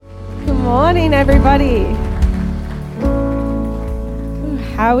morning, everybody.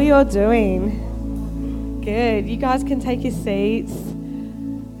 How are you all doing? Good. You guys can take your seats.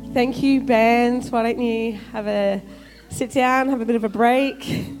 Thank you, band. Why don't you have a sit down, have a bit of a break?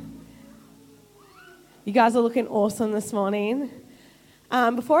 You guys are looking awesome this morning.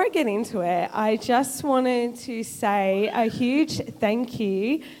 Before I get into it, I just wanted to say a huge thank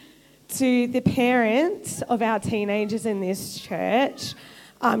you to the parents of our teenagers in this church.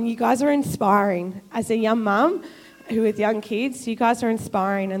 You guys are inspiring. As a young mum who with young kids, you guys are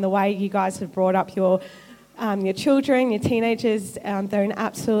inspiring, and the way you guys have brought up your children, your teenagers, they're an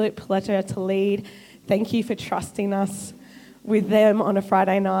absolute pleasure to lead. Thank you for trusting us with them on a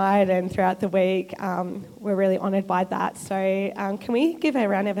Friday night and throughout the week. We're really honoured by that. So can we give a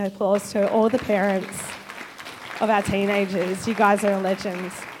round of applause to all the parents of our teenagers? You guys are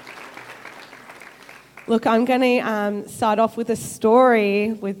legends. Look, I'm going to start off with a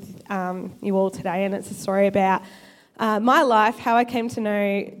story with you all today, and it's a story about my life, how I came to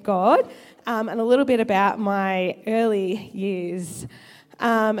know God, and a little bit about my early years.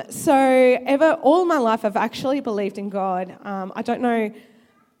 All my life I've actually believed in God. I don't know,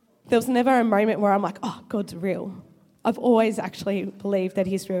 there was never a moment where I'm like, oh, God's real. I've always actually believed that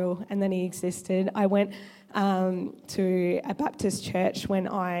he's real and that he existed. I went to a Baptist church when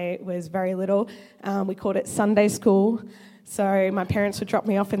I was very little. We called it Sunday school. So my parents would drop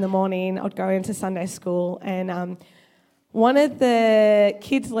me off in the morning. I'd go into Sunday school, and one of the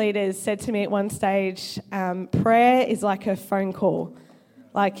kids leaders said to me at one stage, prayer is like a phone call.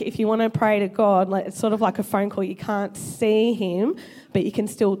 Like if you want to pray to God, it's sort of like a phone call. You can't see him, but you can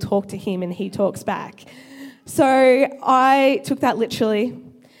still talk to him and he talks back. So I took that literally.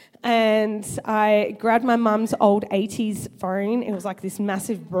 And I grabbed my mum's old 80s phone. It was like this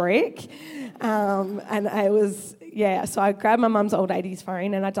massive brick. So I grabbed my mum's old 80s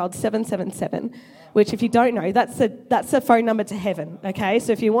phone and I dialed 777, which if you don't know, that's a phone number to heaven, okay?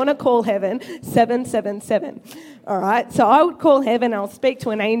 So if you want to call heaven, 777, all right? So I would call heaven, I'll speak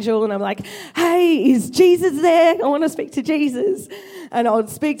to an angel, and I'm like, hey, is Jesus there? I want to speak to Jesus. And I would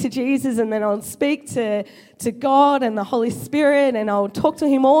speak to Jesus, and then I would speak to God and the Holy Spirit, and I would talk to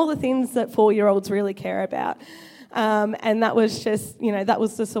him all the things that 4-year-olds really care about. And that was just, that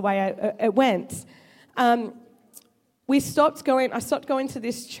was just the way it went. I stopped going to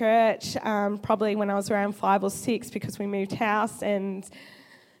this church probably when I was around 5 or 6 because we moved house, and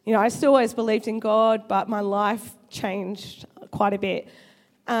I still always believed in God, but my life changed quite a bit.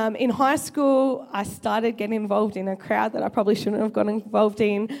 In high school, I started getting involved in a crowd that I probably shouldn't have gotten involved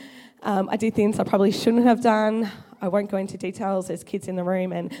in. I did things I probably shouldn't have done. I won't go into details. There's kids in the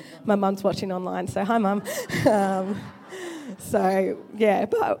room, and my mum's watching online, so hi, Mum.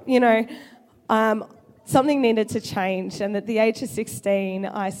 Something needed to change, and at the age of 16,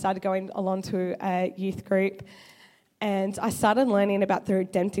 I started going along to a youth group, and I started learning about the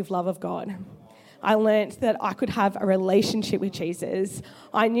redemptive love of God. I learnt that I could have a relationship with Jesus.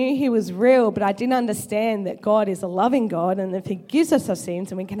 I knew he was real, but I didn't understand that God is a loving God and that he forgives us our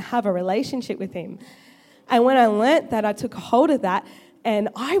sins and we can have a relationship with him. And when I learnt that, I took hold of that, and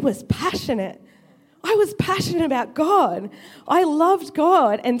I was passionate. I was passionate about God. I loved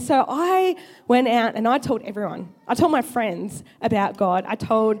God. And so I went out and I told everyone. I told my friends about God. I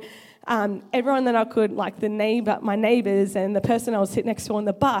told everyone that I could, like my neighbours and the person I was sitting next to on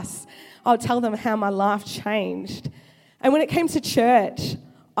the bus. I would tell them how my life changed. And when it came to church,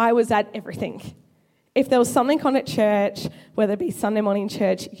 I was at everything. If there was something on at church, whether it be Sunday morning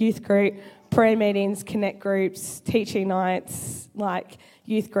church, youth group, prayer meetings, connect groups, teaching nights, like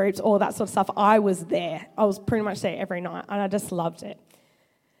youth groups, all that sort of stuff, I was there. I was pretty much there every night, and I just loved it.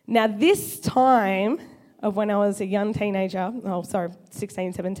 Now, this time of when I was a young teenager,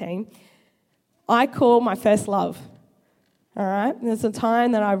 16, 17, I call my first love, all right? There's a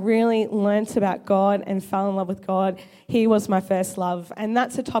time that I really learnt about God and fell in love with God. He was my first love, and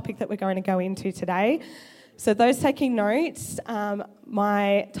that's a topic that we're going to go into today. So those taking notes,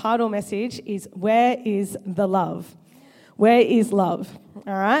 my title message is, Where is the Love? Where is love?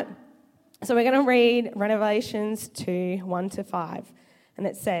 All right? So we're going to read Revelations 2, 1-5. And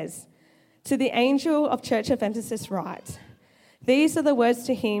it says, to the angel of Church of Ephesus write, these are the words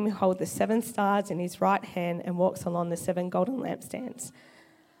to him who holds the 7 stars in his right hand and walks along the 7 golden lampstands.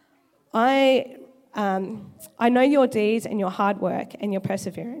 I know your deeds and your hard work and your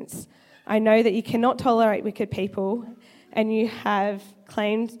perseverance. I know that you cannot tolerate wicked people, and you have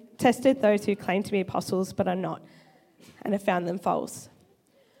tested those who claim to be apostles but are not, and have found them false.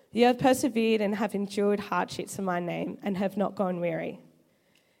 You have persevered and have endured hardships for my name and have not gone weary.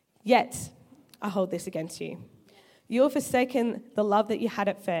 Yet I hold this against you. You have forsaken the love that you had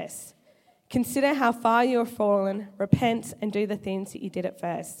at first. Consider how far you have fallen, repent and do the things that you did at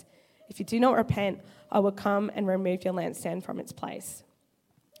first. If you do not repent, I will come and remove your lampstand from its place.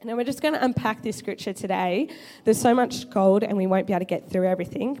 Now we're just going to unpack this scripture today. There's so much gold and we won't be able to get through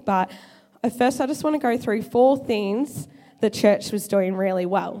everything, but at first I just want to go through 4 things the church was doing really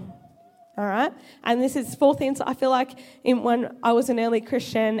well. All right? And this is 4 things I feel like when I was an early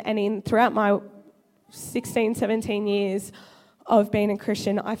Christian and throughout my 16, 17 years of being a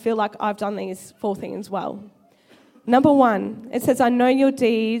Christian, I feel like I've done these 4 things well. Number 1, it says, I know your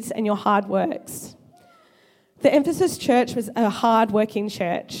deeds and your hard works. The Ephesus church was a hard-working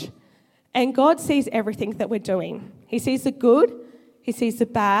church, and God sees everything that we're doing. He sees the good, he sees the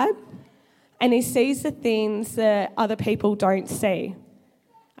bad, and he sees the things that other people don't see.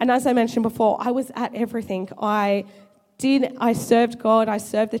 And as I mentioned before, I was at everything. I served God, I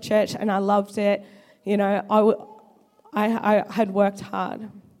served the church, and I loved it. You know, I had worked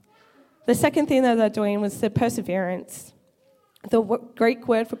hard. The second thing that they're doing was the perseverance. The Greek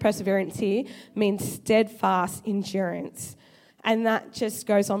word for perseverance here means steadfast endurance. And that just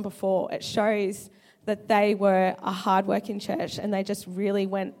goes on before. It shows that they were a hard-working church and they just really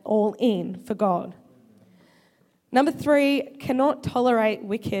went all in for God. Number 3, cannot tolerate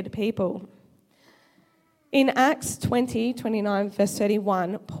wicked people. In Acts 20:29, verse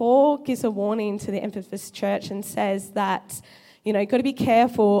 31, Paul gives a warning to the Ephesus church and says that, you know, you've got to be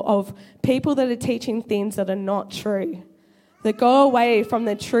careful of people that are teaching things that are not true, that go away from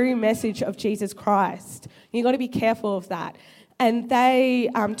the true message of Jesus Christ. You've got to be careful of that. And they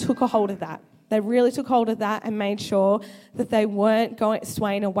took a hold of that. They really took hold of that and made sure that they weren't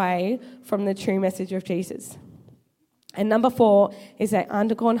swaying away from the true message of Jesus. And number 4 is they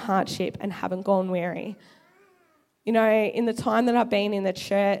undergone hardship and haven't gone weary. You know, in the time that I've been in the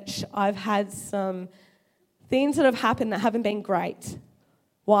church, I've had some things that have happened that haven't been great.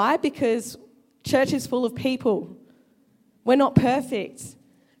 Why? Because church is full of people. We're not perfect.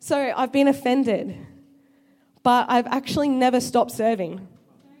 So I've been offended. But I've actually never stopped serving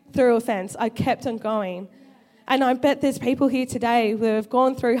through offense. I kept on going. And I bet there's people here today who have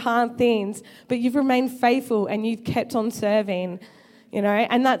gone through hard things, but you've remained faithful and you've kept on serving, you know,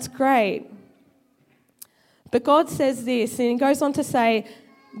 and that's great. But God says this, and he goes on to say,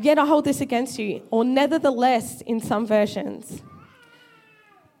 yet I hold this against you, or nevertheless in some versions.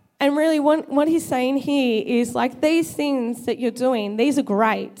 And really what he's saying here is like these things that you're doing, these are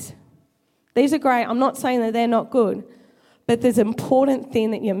great. These are great. I'm not saying that they're not good, but there's an important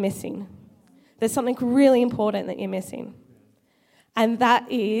thing that you're missing. There's something really important that you're missing. And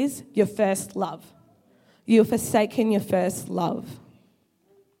that is your first love. You've forsaken your first love.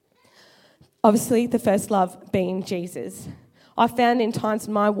 Obviously, the first love being Jesus. I found in times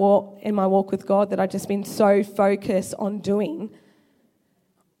in my walk with God that I've just been so focused on doing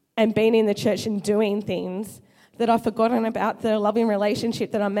and being in the church and doing things that I've forgotten about the loving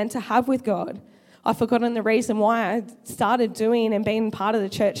relationship that I'm meant to have with God. I've forgotten the reason why I started doing and being part of the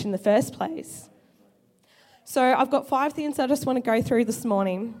church in the first place. So I've got 5 things I just want to go through this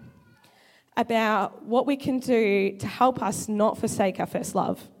morning about what we can do to help us not forsake our first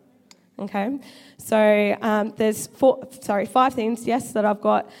love. Okay? So there's 5 things, yes, that I've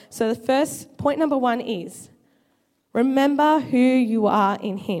got. So the first, point number 1 is, remember who you are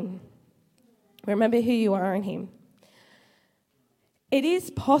in him. Remember who you are in him. It is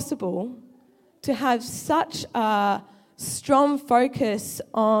possible to have such a strong focus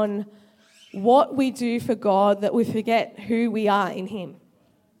on what we do for God that we forget who we are in him.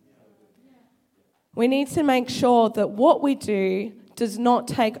 We need to make sure that what we do does not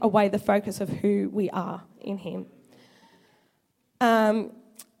take away the focus of who we are in him.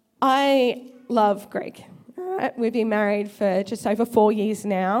 I love Greg. All right? We've been married for just over 4 years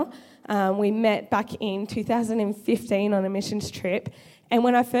now. We met back in 2015 on a missions trip. And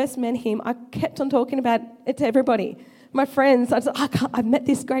when I first met him, I kept on talking about it to everybody. My friends, I was like, I've met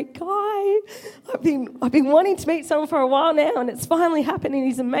this great guy. I've been wanting to meet someone for a while now, and it's finally happening.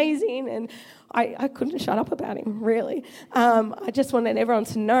 He's amazing. And I couldn't shut up about him, really. I just wanted everyone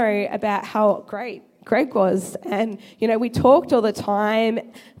to know about how great Greg was. And, you know, we talked all the time.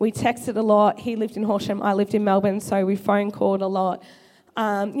 We texted a lot. He lived in Horsham. I lived in Melbourne, so we phone called a lot.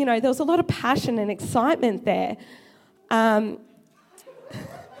 You know, there was a lot of passion and excitement there.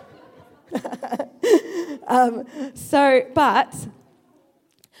 But,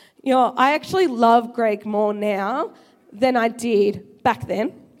 you know, I actually love Greg more now than I did back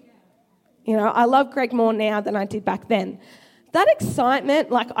then. You know, I love Greg more now than I did back then. That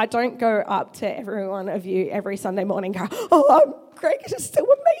excitement, like I don't go up to every one of you every Sunday morning and go, Greg is just so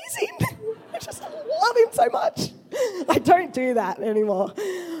amazing. I just love him so much. I don't do that anymore.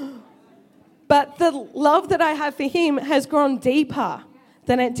 But the love that I have for him has grown deeper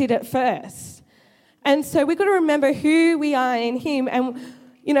than it did at first. And so we've got to remember who we are in him. And,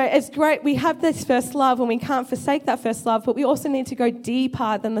 you know, it's great. We have this first love and we can't forsake that first love, but we also need to go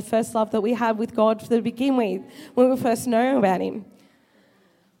deeper than the first love that we had with God to begin with when we first know about him.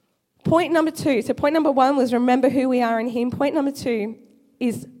 Point number 2. So point number 1 was remember who we are in him. Point number 2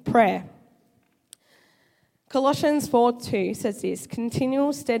 is prayer. Colossians 4:2 says this,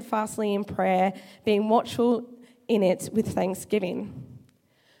 continue steadfastly in prayer, being watchful in it with thanksgiving.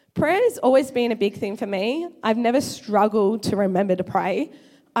 Prayer has always been a big thing for me. I've never struggled to remember to pray.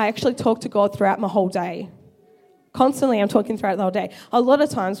 I actually talk to God throughout my whole day. Constantly, I'm talking throughout the whole day. A lot of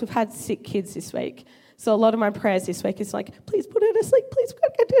times, we've had sick kids this week. So a lot of my prayers this week is like, please put her to sleep. Please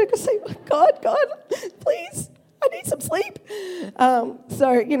get her to sleep. God, please, I need some sleep.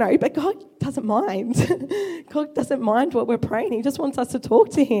 But God doesn't mind. God doesn't mind what we're praying. He just wants us to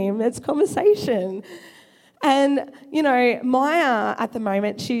talk to him. It's conversation. And, you know, Maya, at the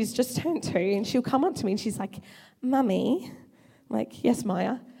moment, she's just turned 2, and she'll come up to me and she's like, Mummy. I'm like, yes,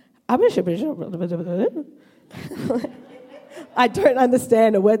 Maya. I don't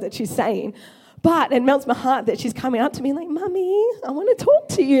understand a word that she's saying. But it melts my heart that she's coming up to me like, Mummy, I want to talk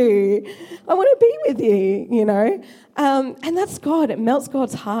to you. I want to be with you, you know. And that's God. It melts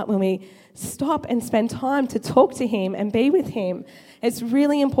God's heart when we stop and spend time to talk to him and be with him. It's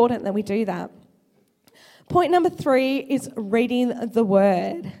really important that we do that. Point number 3 is reading the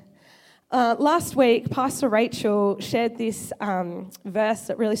word. Last week, Pastor Rachel shared this verse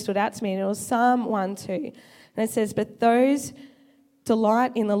that really stood out to me, and it was Psalm 1:2. And it says, but those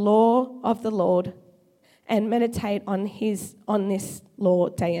delight in the law of the Lord and meditate on this law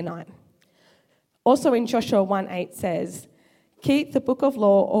day and night. Also in Joshua 1:8 says, keep the book of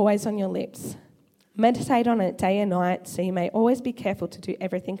law always on your lips. Meditate on it day and night so you may always be careful to do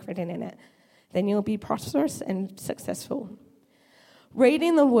everything written in it. Then you'll be prosperous and successful.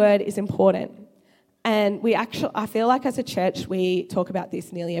 Reading the word is important. And I feel like as a church, we talk about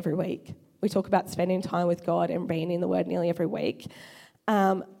this nearly every week. We talk about spending time with God and being in the word nearly every week.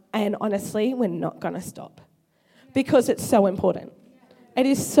 And honestly, we're not going to stop because it's so important. It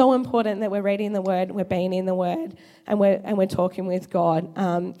is so important that we're reading the word, we're being in the word, and we're talking with God.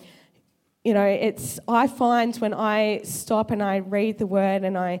 I find when I stop and I read the word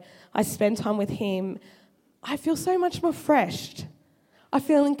and I spend time with him, I feel so much more refreshed. I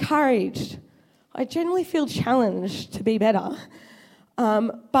feel encouraged. I generally feel challenged to be better.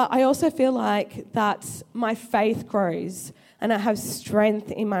 But I also feel like that my faith grows and I have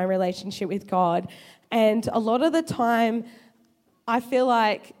strength in my relationship with God. And a lot of the time, I feel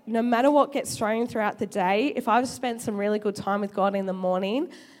like no matter what gets thrown throughout the day, if I've spent some really good time with God in the morning,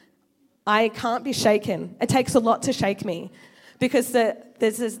 I can't be shaken. It takes a lot to shake me because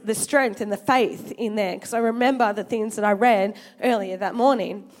there's the strength and the faith in there because I remember the things that I read earlier that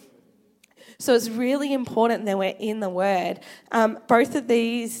morning. So it's really important that we're in the Word. Both of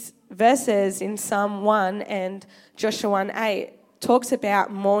these verses in Psalm 1 and Joshua 1:8 talks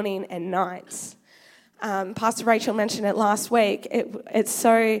about morning and nights. Pastor Rachel mentioned it last week. It's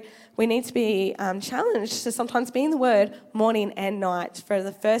so we need to be challenged to sometimes be in the Word morning and night for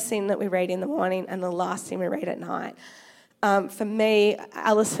the first thing that we read in the morning and the last thing we read at night. For me,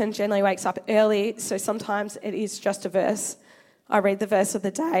 Alison generally wakes up early, so sometimes it is just a verse. I read the verse of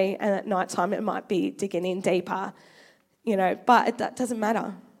the day, and at night time it might be digging in deeper, but that doesn't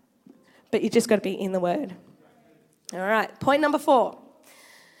matter. But you just got to be in the Word. All right, point number 4.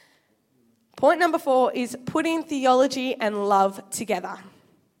 Point number 4 is putting theology and love together.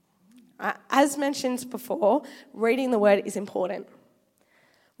 As mentioned before, reading the Word is important.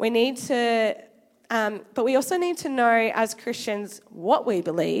 We need to, but we also need to know as Christians what we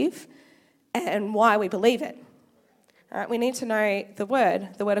believe and why we believe it. All right, we need to know the Word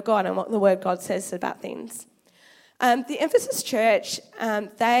of God, and what the Word of God says about things. The Ephesus church,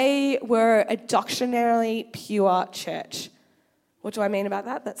 they were a doctrinally pure church. What do I mean about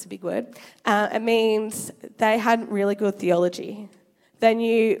that? That's a big word. It means they had really good theology. They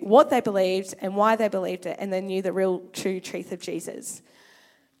knew what they believed and why they believed it, and they knew the real true truth of Jesus.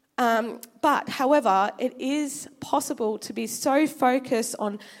 But, however, it is possible to be so focused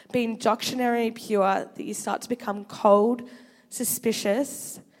on being doctrinally pure that you start to become cold,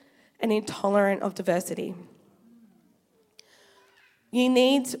 suspicious, and intolerant of diversity.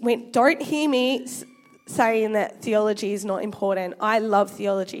 Don't hear me saying that theology is not important. I love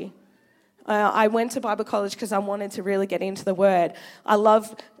theology. I went to Bible college because I wanted to really get into the Word. I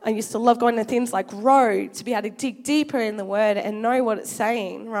used to love going to things like Row to be able to dig deeper in the Word and know what it's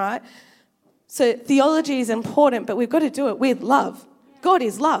saying, right? So theology is important, but we've got to do it with love. God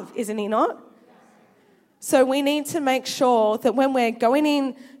is love, isn't he not? So we need to make sure that when we're going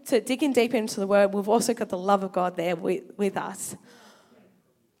in to digging deep into the Word, we've also got the love of God there with us.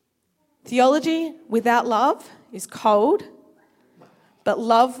 Theology without love is cold, but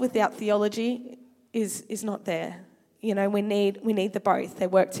love without theology is not there. You know, we need the both. They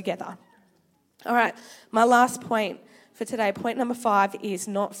work together. All right, my last point for today, point number 5, is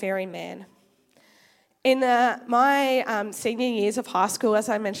not fearing man. In my senior years of high school, as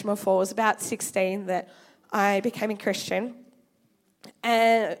I mentioned before, I was about 16 that I became a Christian.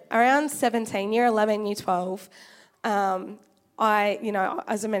 And around 17, year 11, year 12, as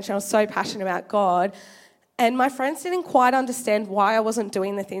I mentioned, I was so passionate about God. And my friends didn't quite understand why I wasn't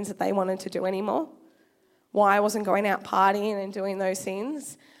doing the things that they wanted to do anymore, why I wasn't going out partying and doing those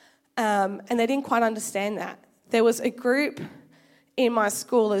things. And they didn't quite understand that. There was a group in my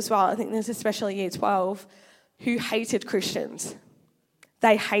school as well, I think there's especially year 12, who hated Christians.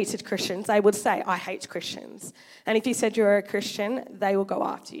 They hated Christians. They would say, I hate Christians. And if you said you were a Christian, they will go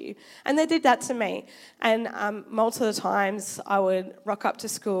after you. And they did that to me. And most of the times I would rock up to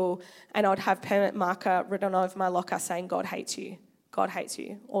school and I would have permanent marker written over my locker saying, God hates you. God hates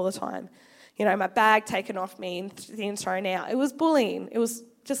you, all the time. You know, my bag taken off me and things thrown out. It was bullying. It was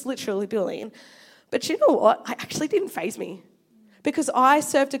just literally bullying. But you know what? It actually didn't faze me because I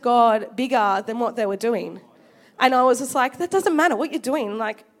served a God bigger than what they were doing. And I was just like, that doesn't matter what you're doing.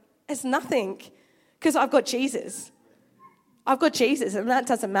 Like, it's nothing because I've got Jesus. I've got Jesus and that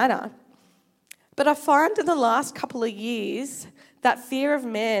doesn't matter. But I find in the last couple of years that fear of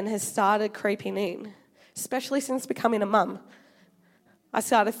man has started creeping in, especially since becoming a mum. I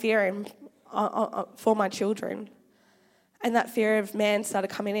started fearing for my children. And that fear of man started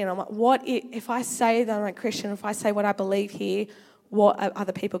coming in. I'm like, what if I say that I'm a Christian, if I say what I believe here, what are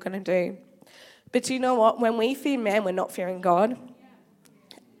other people going to do? But do you know what? When we fear man, we're not fearing God.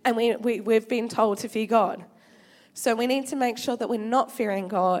 And we've been told to fear God. So we need to make sure that we're not fearing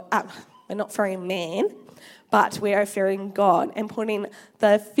God. We're not fearing man, but we are fearing God and putting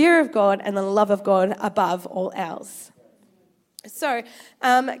the fear of God and the love of God above all else. So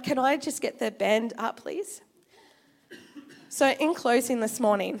can I just get the band up, please? So in closing this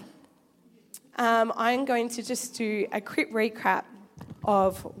morning, I'm going to just do a quick recap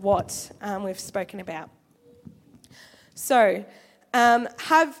of what we've spoken about. So,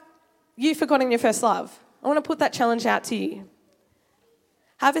 have you forgotten your first love? I want to put that challenge out to you.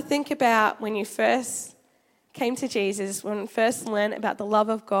 Have a think about when you first came to Jesus, when you first learned about the love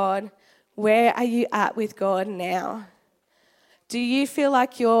of God. Where are you at with God now? Do you feel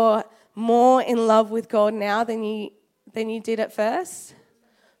like you're more in love with God now than you did at first?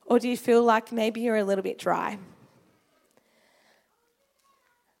 Or do you feel like maybe you're a little bit dry?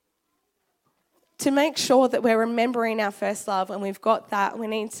 To make sure that we're remembering our first love and we've got that, we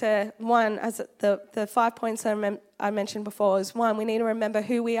need to, one, as the 5 points I mentioned before is, one, we need to remember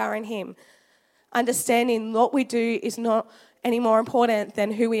who we are in Him. Understanding what we do is not any more important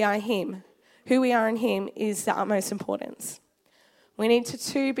than who we are in Him. Who we are in Him is the utmost importance. We need to,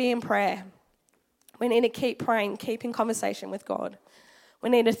 2, be in prayer. We need to keep praying, keep in conversation with God. We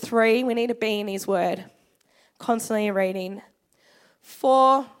need to, 3, we need to be in His Word, constantly reading.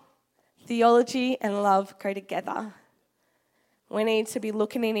 4, theology and love go together. We need to be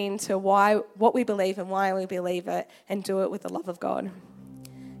looking into what we believe and why we believe it and do it with the love of God.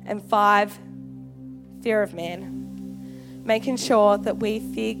 And 5, fear of man. Making sure that we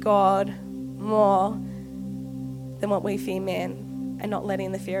fear God more than what we fear man and not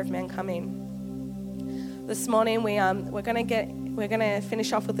letting the fear of man come in. This morning we're going to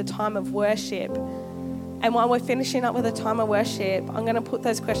finish off with a time of worship. And while we're finishing up with a time of worship, I'm going to put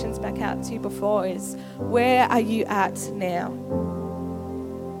those questions back out to you before is, where are you at now?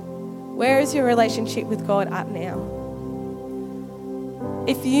 Where is your relationship with God at now?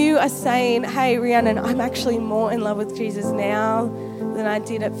 If you are saying, hey, Rhiannon, I'm actually more in love with Jesus now than I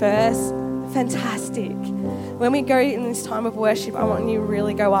did at first, fantastic. When we go in this time of worship, I want you to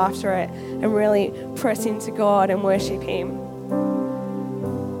really go after it and really press into God and worship Him.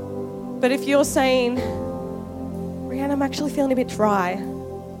 But if you're saying, Rhiannon, I'm actually feeling a bit dry.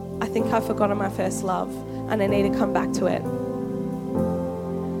 I think I've forgotten my first love and I need to come back to it.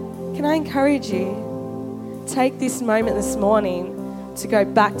 Can I encourage you? Take this moment this morning to go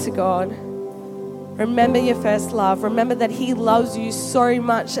back to God. Remember your first love. Remember that He loves you so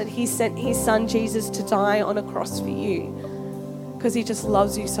much that He sent His Son Jesus to die on a cross for you because He just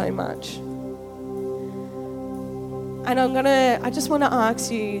loves you so much. And I just want to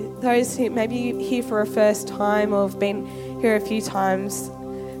ask you, those who maybe here for a first time or have been here a few times,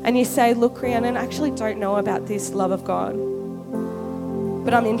 and you say, look, Rhiannon, I actually don't know about this love of God,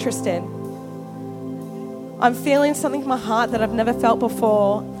 but I'm interested. I'm feeling something in my heart that I've never felt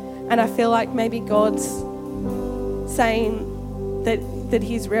before, and I feel like maybe God's saying that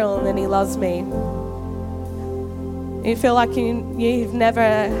He's real and that He loves me. You feel like you've never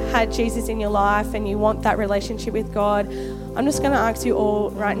had Jesus in your life and you want that relationship with God. I'm just going to ask you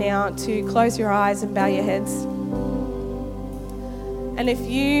all right now to close your eyes and bow your heads. And if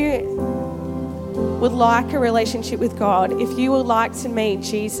you would like a relationship with God, if you would like to meet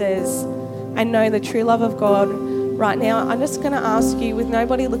Jesus and know the true love of God right now, I'm just going to ask you, with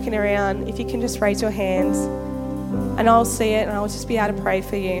nobody looking around, if you can just raise your hands and I'll see it and I'll just be able to pray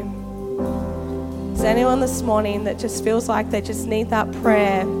for you. Is there anyone this morning that just feels like they just need that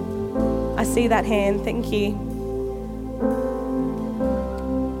prayer? I see that hand. Thank you.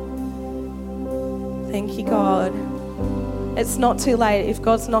 Thank you, God. It's not too late. If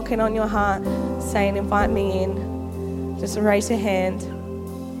God's knocking on your heart saying, invite me in, just raise your hand.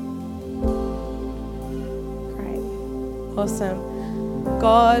 Great. Awesome.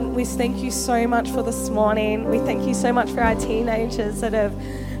 God, we thank you so much for this morning. We thank you so much for our teenagers that have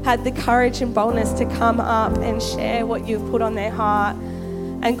had the courage and boldness to come up and share what you've put on their heart.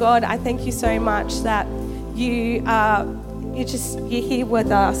 And God, I thank you so much that you're here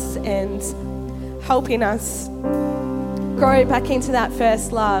with us and helping us grow back into that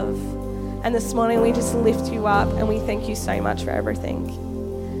first love. And this morning we just lift you up and we thank you so much for everything.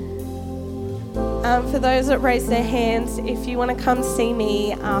 For those that raise their hands, if you want to come see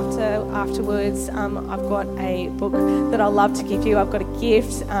me afterwards, I've got a book that I love to give you. I've got a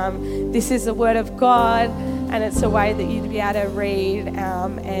gift. This is the Word of God, and it's a way that you'd be able to read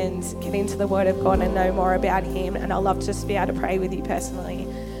and get into the Word of God and know more about Him. And I'd love to just be able to pray with you personally.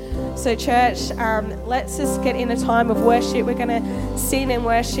 So church, let's just get in a time of worship. We're going to sing and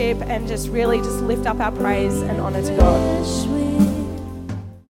worship and just really just lift up our praise and honour to God.